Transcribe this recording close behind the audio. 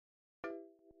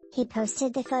He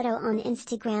posted the photo on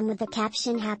Instagram with the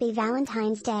caption "Happy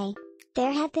Valentine's Day."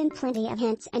 There have been plenty of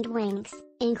hints and winks,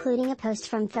 including a post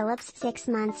from Phillips 6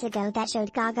 months ago that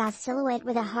showed Gaga's silhouette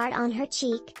with a heart on her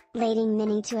cheek, leading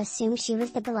many to assume she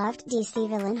was the beloved DC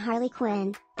villain Harley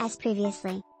Quinn, as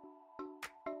previously.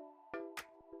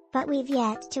 But we've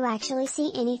yet to actually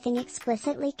see anything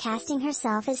explicitly casting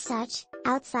herself as such,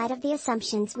 outside of the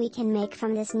assumptions we can make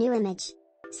from this new image.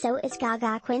 So is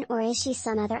Gaga Quinn, or is she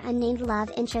some other unnamed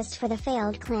love interest for the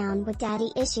failed clown with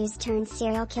daddy issues turned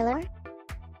serial killer?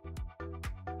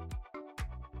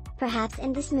 Perhaps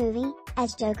in this movie,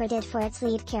 as Joker did for its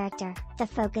lead character, the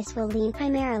focus will lean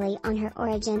primarily on her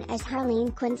origin as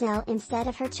Harleen Quinzel instead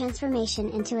of her transformation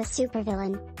into a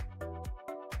supervillain.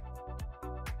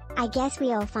 I guess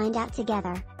we'll find out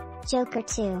together. Joker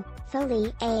 2,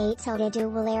 Folie à Toledo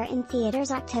will air in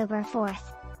theaters October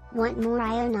 4th. Want more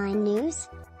IO9 news?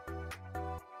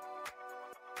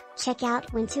 Check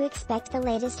out when to expect the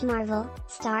latest Marvel,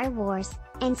 Star Wars,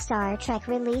 and Star Trek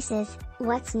releases,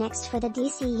 what's next for the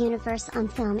DC Universe on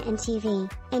film and TV,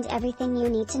 and everything you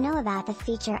need to know about the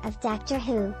future of Doctor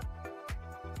Who.